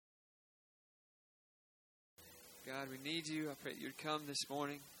God, we need you. I pray that you would come this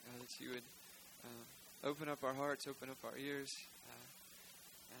morning, that you would open up our hearts, open up our ears.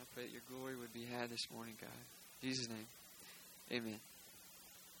 And I pray that your glory would be had this morning, God. In Jesus' name, amen.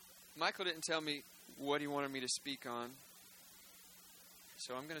 Michael didn't tell me what he wanted me to speak on,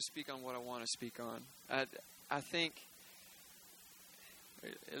 so I'm going to speak on what I want to speak on. I think,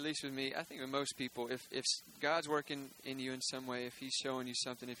 at least with me, I think with most people, if God's working in you in some way, if He's showing you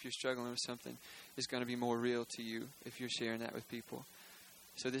something, if you're struggling with something, it's going to be more real to you if you're sharing that with people.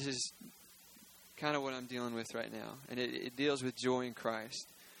 So this is kind of what I'm dealing with right now, and it deals with joy in Christ.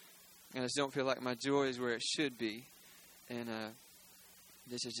 And I just don't feel like my joy is where it should be, and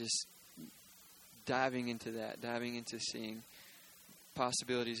this is just diving into seeing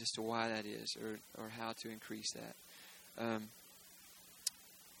possibilities as to why that is, or how to increase that.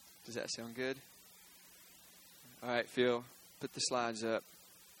 Does that sound good? All right, Phil, put the slides up.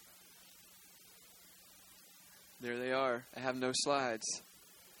 There they are. I have no slides.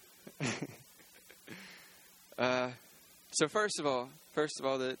 So first of all,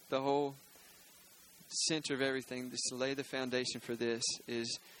 the whole center of everything, just to lay the foundation for this,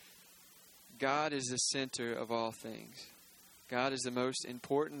 is God is the center of all things. God is the most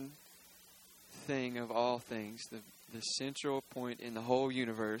important thing of all things. The central point in the whole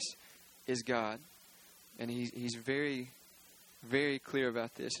universe is God. And He's very, very clear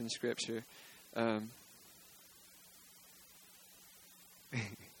about this in Scripture. Sorry.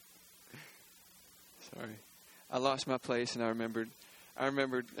 I lost my place and I remembered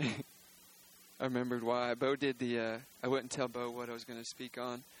why. Bo did I wouldn't tell Bo what I was going to speak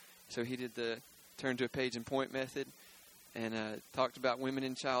on. So he did the turn to a page and point method and talked about women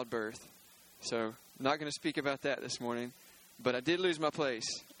in childbirth. So I'm not going to speak about that this morning, but I did lose my place.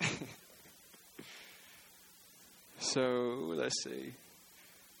 So let's see.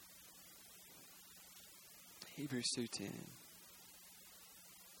 Hebrews 2:10.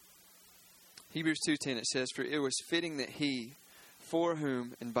 Hebrews 2:10, it says, "For it was fitting that He, for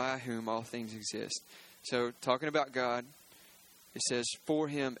whom and by whom all things exist." So talking about God, it says, for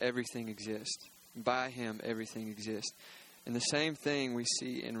Him everything exists. By Him everything exists. And the same thing we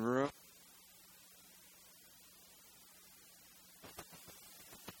see in Romans.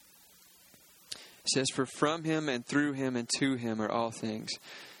 It says, "For from Him and through Him and to Him are all things."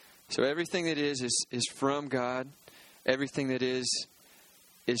 So everything that is from God. Everything that is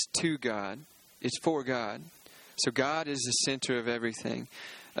to God. It's for God. So God is the center of everything.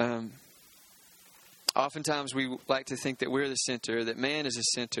 Oftentimes we like to think that we're the center, that man is the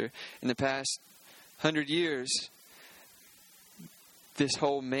center. In the past 100 years, this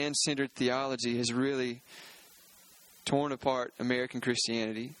whole man-centered theology has really torn apart American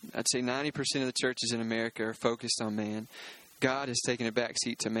Christianity. I'd say 90% of the churches in America are focused on man. God has taken a back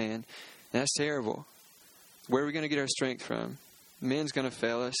seat to man. And that's terrible. Where are we going to get our strength from? Man's going to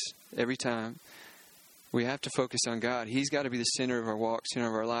fail us every time. We have to focus on God. He's got to be the center of our walk, center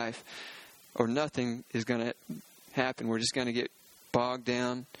of our life, or nothing is going to happen. We're just going to get bogged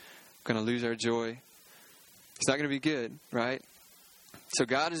down, going to lose our joy. It's not going to be good, right? So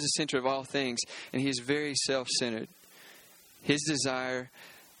God is the center of all things, and He is very self-centered. His desire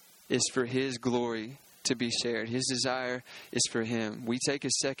is for His glory to be shared. His desire is for Him. We take a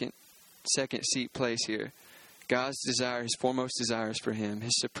second seat place here. God's desire, His foremost desire is for Him.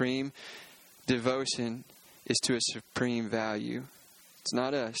 His supreme devotion is to a supreme value. It's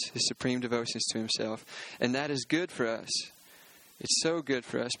not us. His supreme devotion is to Himself. And that is good for us. It's so good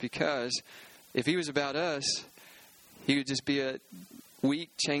for us because if He was about us, He would just be a weak,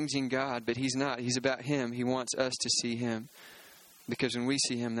 changing God. But He's not. He's about Him. He wants us to see Him. Because when we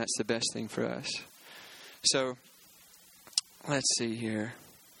see Him, that's the best thing for us. So, let's see here.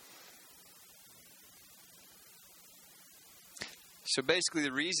 So basically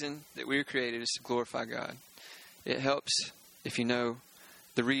the reason that we were created is to glorify God. It helps if you know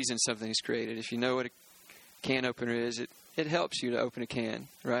the reason something is created. If you know what a can opener is, it helps you to open a can,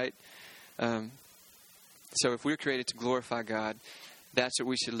 right? So if we're created to glorify God, that's what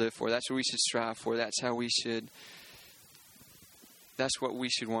we should live for. That's what we should strive for. That's what we should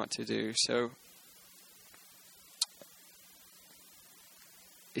want to do. So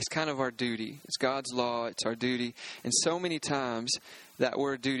it's kind of our duty. It's God's law. It's our duty. And so many times that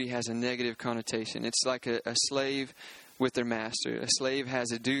word duty has a negative connotation. It's like a slave with their master. A slave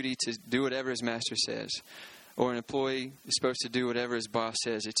has a duty to do whatever his master says. Or an employee is supposed to do whatever his boss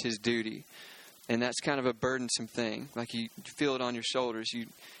says. It's his duty. And that's kind of a burdensome thing. Like you feel it on your shoulders.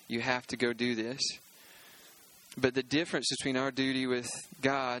 You have to go do this. But the difference between our duty with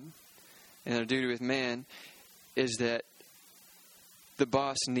God and our duty with man is that the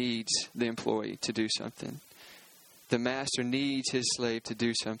boss needs the employee to do something. The master needs his slave to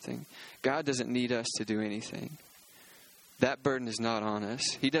do something. God doesn't need us to do anything. That burden is not on us.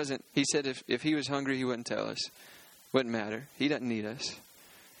 He said if he was hungry, he wouldn't tell us. Wouldn't matter. He doesn't need us.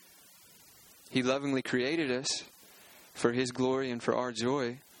 He lovingly created us for his glory and for our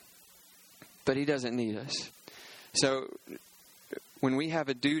joy, but he doesn't need us. So when we have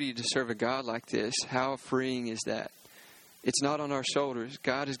a duty to serve a God like this, how freeing is that? It's not on our shoulders.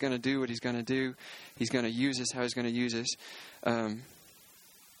 God is going to do what he's going to do. He's going to use us how he's going to use us.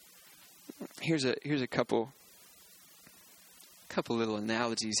 Here's a couple little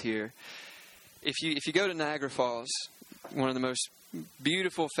analogies here. If you go to Niagara Falls, one of the most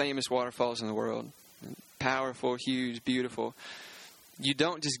beautiful, famous waterfalls in the world, powerful, huge, beautiful, you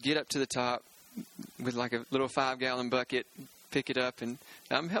don't just get up to the top with like a little 5-gallon bucket, pick it up, and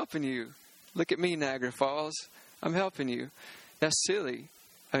I'm helping you. Look at me, Niagara Falls. I'm helping you. That's silly.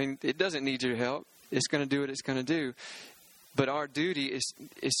 I mean, it doesn't need your help. It's going to do what it's going to do. But our duty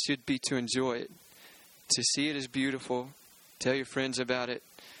should be to enjoy it, to see it as beautiful, tell your friends about it,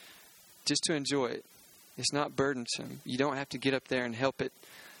 just to enjoy it. It's not burdensome. You don't have to get up there and help it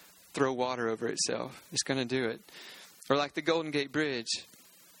throw water over itself. It's going to do it. Or like the Golden Gate Bridge.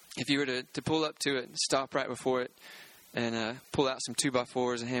 If you were to pull up to it and stop right before it and pull out some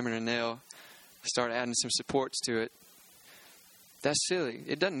 2x4s, a hammer and a nail, start adding some supports to it, that's silly.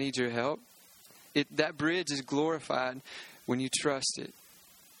 It doesn't need your help. That bridge is glorified when you trust it,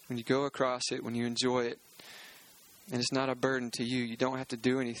 when you go across it, when you enjoy it. And it's not a burden to you. You don't have to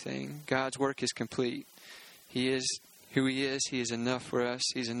do anything. God's work is complete. He is who he is. He is enough for us.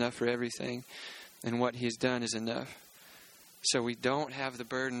 He's enough for everything. And what he has done is enough. So we don't have the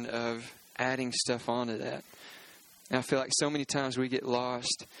burden of adding stuff onto that. And I feel like so many times we get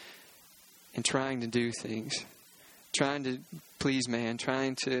lost in trying to do things, trying to please man,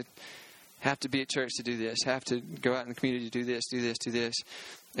 trying to have to be at church to do this, have to go out in the community to do this, do this, do this.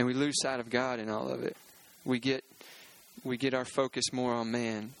 And we lose sight of God in all of it. We get our focus more on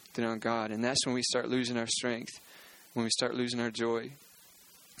man than on God. And that's when we start losing our strength, when we start losing our joy,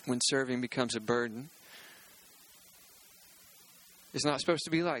 when serving becomes a burden. It's not supposed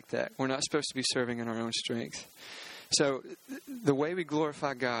to be like that. We're not supposed to be serving in our own strength. So the way we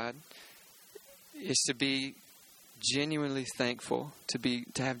glorify God is to be genuinely thankful, to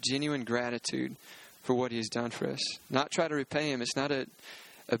have genuine gratitude for what he has done for us. Not try to repay him. It's not a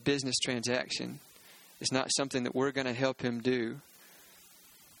business transaction. It's not something that we're going to help him do.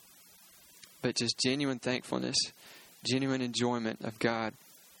 But just genuine thankfulness, genuine enjoyment of God.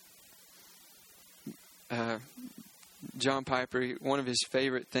 John Piper, one of his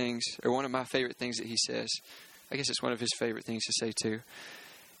favorite things, or one of my favorite things that he says, I guess it's one of his favorite things to say too,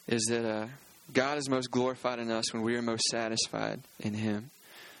 is that God is most glorified in us when we are most satisfied in him.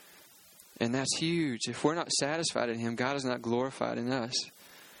 And that's huge. If we're not satisfied in him, God is not glorified in us.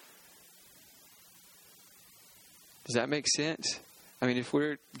 Does that make sense? I mean, if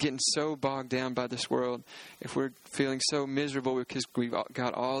we're getting so bogged down by this world, if we're feeling so miserable because we've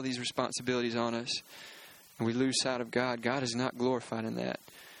got all these responsibilities on us, and we lose sight of God, God is not glorified in that.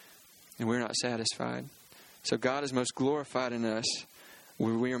 And we're not satisfied. So God is most glorified in us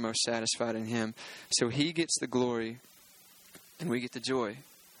where we are most satisfied in him. So he gets the glory and we get the joy.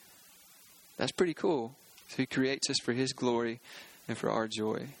 That's pretty cool. So he creates us for his glory and for our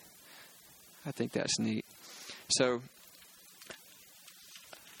joy. I think that's neat. So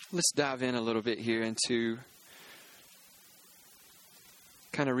let's dive in a little bit here into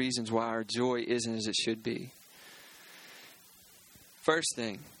kind of reasons why our joy isn't as it should be. First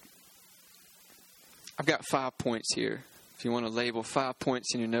thing, I've got 5 points here. If you want to label 5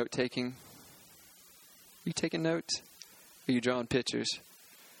 points in your note taking. Are you taking notes? Are you drawing pictures?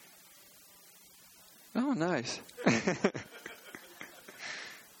 Oh, nice.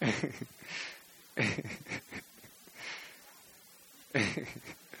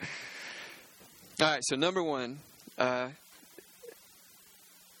 All right, so number one, the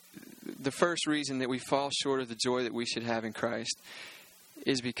first reason that we fall short of the joy that we should have in Christ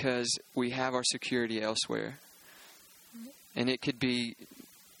is because we have our security elsewhere. And it could be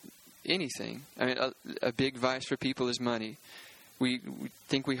anything. I mean, a big vice for people is money. We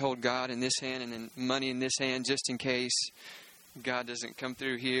think we hold God in this hand and then money in this hand just in case God doesn't come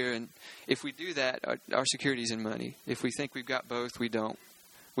through here. And if we do that, our security is in money. If we think we've got both, we don't.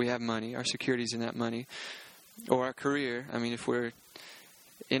 We have money. Our security is in that money. Or our career. I mean, if we're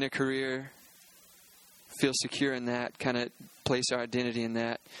in a career, feel secure in that, kind of place our identity in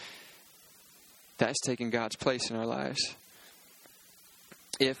that, that's taking God's place in our lives.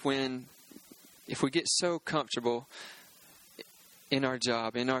 If we get so comfortable in our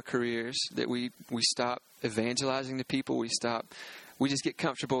job, in our careers, that we stop evangelizing to people. We just get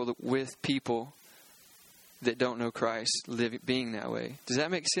comfortable with people that don't know Christ being that way. Does that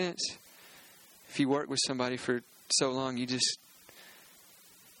make sense? If you work with somebody for so long, you just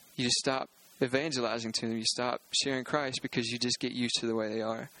stop evangelizing to them. You stop sharing Christ because you just get used to the way they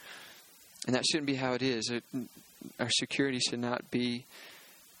are. And that shouldn't be how it is. Our security should not be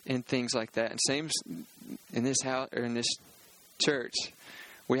in things like that. And same in this house or in this church.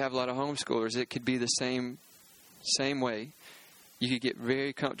 We have a lot of homeschoolers. It could be the same way. You could get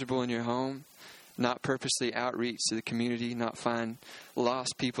very comfortable in your home, not purposely outreach to the community, not find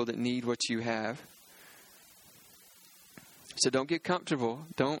lost people that need what you have. So don't get comfortable.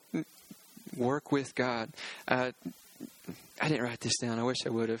 Don't work with God. I didn't write this down. I wish I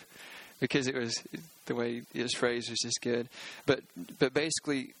would have, because it was the way it was phrased was just good. But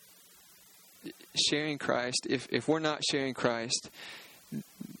basically, sharing Christ. If we're not sharing Christ,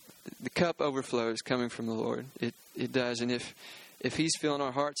 the cup overflows coming from the Lord. It does. And if He's filling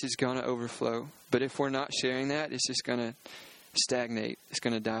our hearts, it's going to overflow. But if we're not sharing that, it's just going to stagnate. It's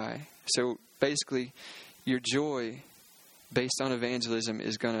going to die. So basically, your joy based on evangelism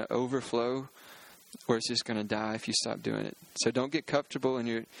is going to overflow, or it's just going to die if you stop doing it. So don't get comfortable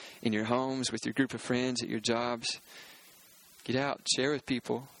in your homes, with your group of friends, at your jobs. Get out, share with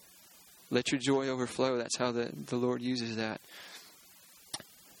people. Let your joy overflow. That's how the Lord uses that.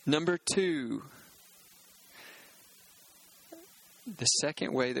 Number 2, the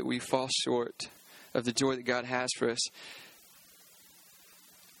second way that we fall short of the joy that God has for us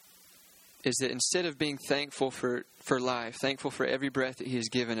is that instead of being thankful for life, thankful for every breath that He has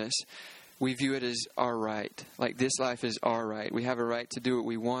given us, we view it as our right. Like, this life is our right. We have a right to do what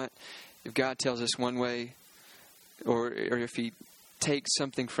we want. If God tells us one way, or if He takes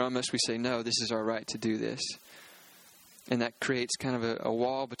something from us, we say, no, this is our right to do this. And that creates kind of a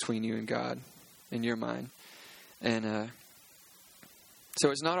wall between you and God in your mind. And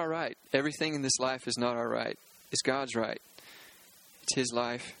so it's not our right. Everything in this life is not our right. It's God's right. It's His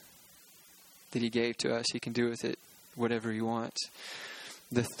life that He gave to us. He can do with it whatever He wants.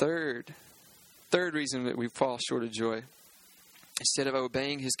 The third reason that we fall short of joy, instead of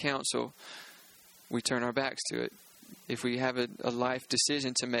obeying His counsel, we turn our backs to it. If we have a life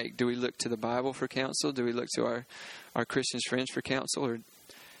decision to make, do we look to the Bible for counsel? Do we look to our Christian friends for counsel? Or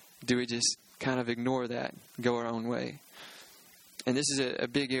do we just kind of ignore that, go our own way? And this is a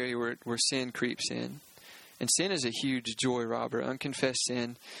big area where sin creeps in. And sin is a huge joy robber. Unconfessed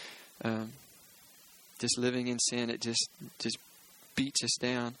sin, just living in sin, it just beats us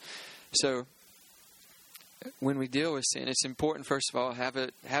down. So when we deal with sin, it's important, first of all, have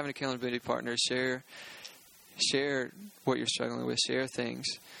an accountability partner. Share what you're struggling with. Share things.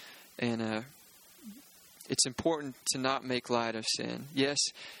 And it's important to not make light of sin. Yes,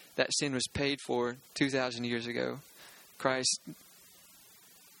 that sin was paid for 2,000 years ago. Christ,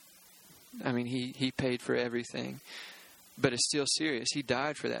 He paid for everything. But it's still serious. He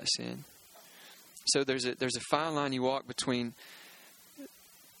died for that sin. So there's a fine line you walk between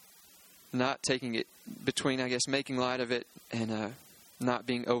not taking it, between, I guess, making light of it and not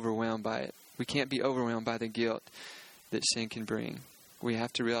being overwhelmed by it. We can't be overwhelmed by the guilt that sin can bring. We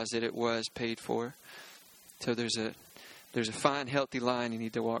have to realize that it was paid for. So there's a fine, healthy line you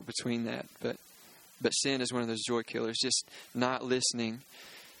need to walk between that. But sin is one of those joy killers, just not listening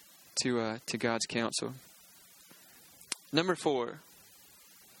to God's counsel. Number 4,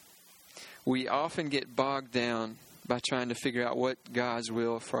 we often get bogged down by trying to figure out what God's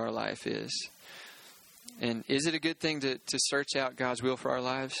will for our life is. And is it a good thing to search out God's will for our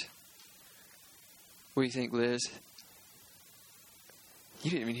lives? What do you think, Liz?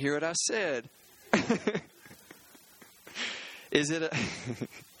 You didn't even hear what I said. Is it a...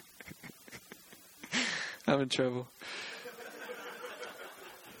 I'm in trouble.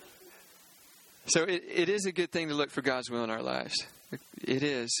 So it is a good thing to look for God's will in our lives. It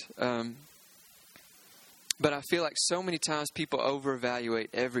is. But I feel like so many times people overevaluate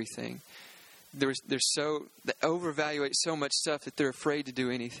everything. They overevaluate so much stuff that they're afraid to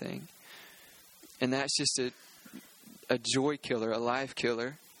do anything. And that's just a joy killer, a life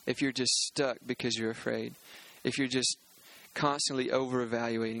killer, if you're just stuck because you're afraid. If you're just constantly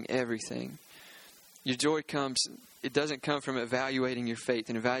over-evaluating everything. Your joy it doesn't come from evaluating your faith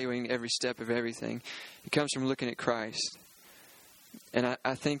and evaluating every step of everything. It comes from looking at Christ. And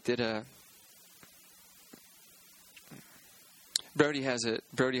I think that Brody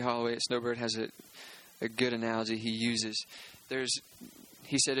Holloway at Snowbird has a good analogy he uses.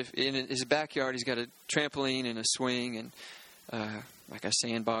 He said if in his backyard he's got a trampoline and a swing and like a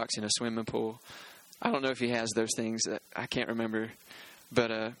sandbox and a swimming pool. I don't know if he has those things. I can't remember.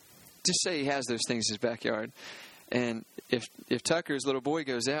 But just say he has those things in his backyard. And if Tucker's little boy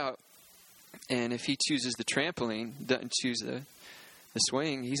goes out, and if he chooses the trampoline, doesn't choose the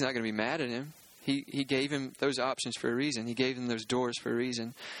swing, he's not going to be mad at him. He gave him those options for a reason. He gave him those doors for a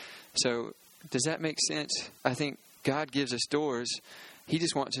reason. So does that make sense? I think God gives us doors. He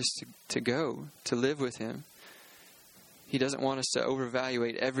just wants us to go, to live with him. He doesn't want us to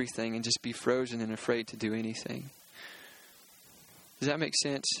overvaluate everything and just be frozen and afraid to do anything. Does that make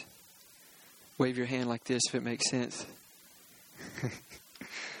sense? Wave your hand like this if it makes sense.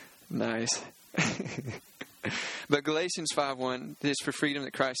 Nice. But Galatians 5:1, it is for freedom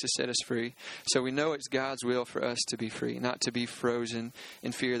that Christ has set us free. So we know it's God's will for us to be free, not to be frozen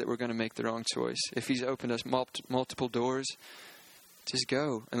in fear that we're going to make the wrong choice. If he's opened us multiple doors, just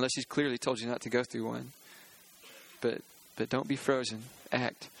go, unless he's clearly told you not to go through one. But don't be frozen.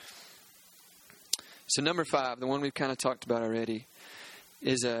 Act. So number 5, the one we've kind of talked about already,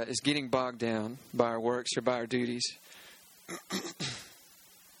 is getting bogged down by our works or by our duties.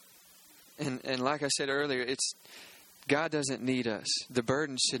 And like I said earlier, God doesn't need us. The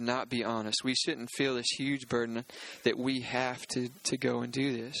burden should not be on us. We shouldn't feel this huge burden that we have to go and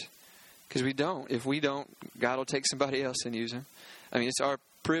do this. Because we don't. If we don't, God will take somebody else and use them. I mean, it's our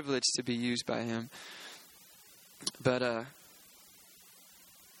privilege to be used by him. But I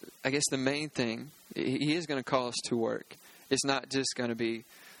guess the main thing, he is going to call us to work. It's not just going to be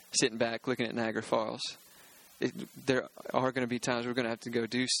sitting back looking at Niagara Falls. There are going to be times we're going to have to go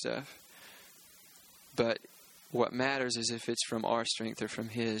do stuff. But what matters is if it's from our strength or from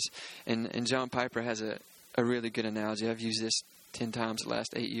his. And John Piper has a really good analogy. I've used this 10 times the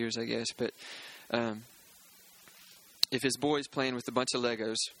last 8 years, I guess. But if his boy's playing with a bunch of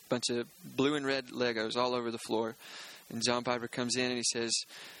Legos, a bunch of blue and red Legos all over the floor, and John Piper comes in and he says,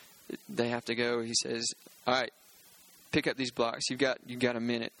 they have to go. He says, all right, pick up these blocks. You've got a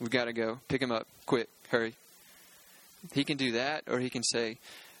minute. We've got to go. Pick them up. Quick. Hurry. He can do that, or he can say,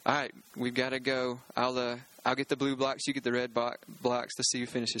 all right, we've got to go. I'll get the blue blocks. You get the red blocks. Let's see who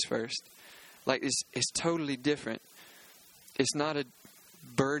finishes first. Like, it's totally different. It's not a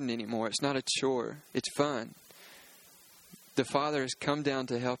burden anymore. It's not a chore. It's fun. The Father has come down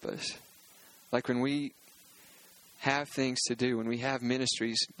to help us. Like when we have things to do, when we have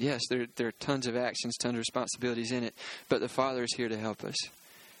ministries, yes, there are tons of actions, tons of responsibilities in it, but the Father is here to help us.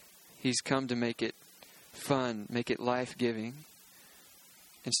 He's come to make it fun, make it life-giving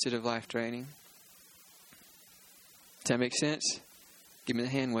instead of life-draining. Does that make sense? Give me the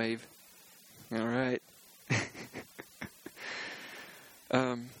hand wave. All right.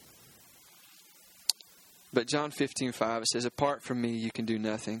 But John 15:5, it says, apart from me, you can do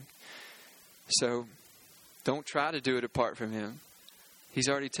nothing. So don't try to do it apart from him. He's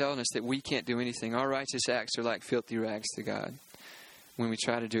already telling us that we can't do anything. Our righteous acts are like filthy rags to God when we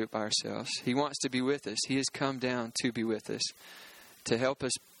try to do it by ourselves. He wants to be with us. He has come down to be with us, to help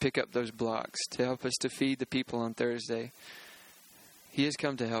us pick up those blocks, to help us to feed the people on Thursday. He has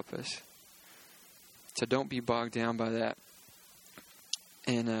come to help us. So don't be bogged down by that.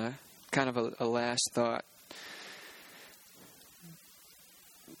 And kind of a last thought.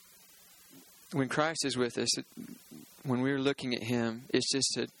 When Christ is with us, when we're looking at him, it's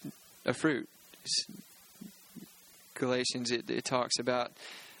just a fruit. Galatians, it talks about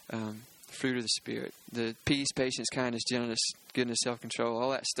the fruit of the Spirit. The peace, patience, kindness, gentleness, goodness, self-control, all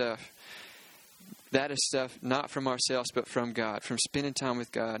that stuff. That is stuff not from ourselves, but from God. From spending time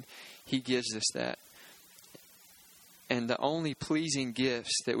with God, he gives us that. And the only pleasing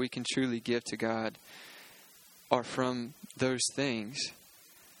gifts that we can truly give to God are from those things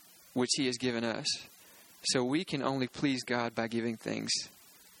which he has given us. So we can only please God by giving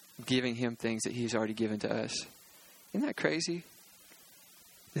him things that he's already given to us. Isn't that crazy?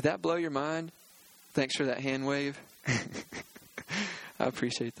 Did that blow your mind? Thanks for that hand wave. I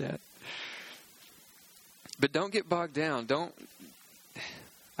appreciate that. But don't get bogged down.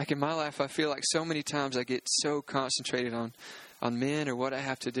 Like in my life, I feel like so many times I get so concentrated on men or what I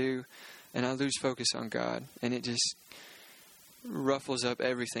have to do, and I lose focus on God. And it just ruffles up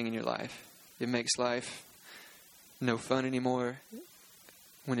everything in your life. It makes life no fun anymore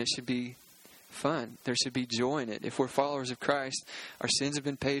when it should be fun. There should be joy in it. If we're followers of Christ, our sins have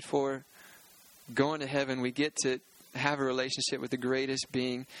been paid for. Going to heaven, we get to have a relationship with the greatest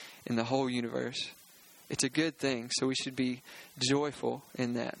being in the whole universe. It's a good thing, so we should be joyful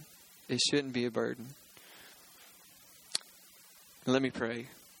in that. It shouldn't be a burden. Let me pray.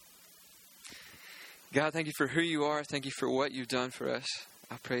 God, thank you for who you are. Thank you for what you've done for us.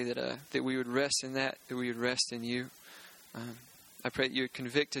 I pray that we would rest in that we would rest in you. I pray that you would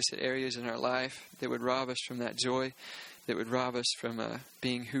convict us at areas in our life that would rob us from that joy, that would rob us from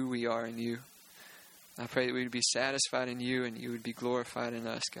being who we are in you. I pray that we would be satisfied in you and you would be glorified in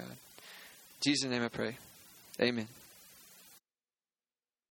us, God. In Jesus' name I pray. Amen.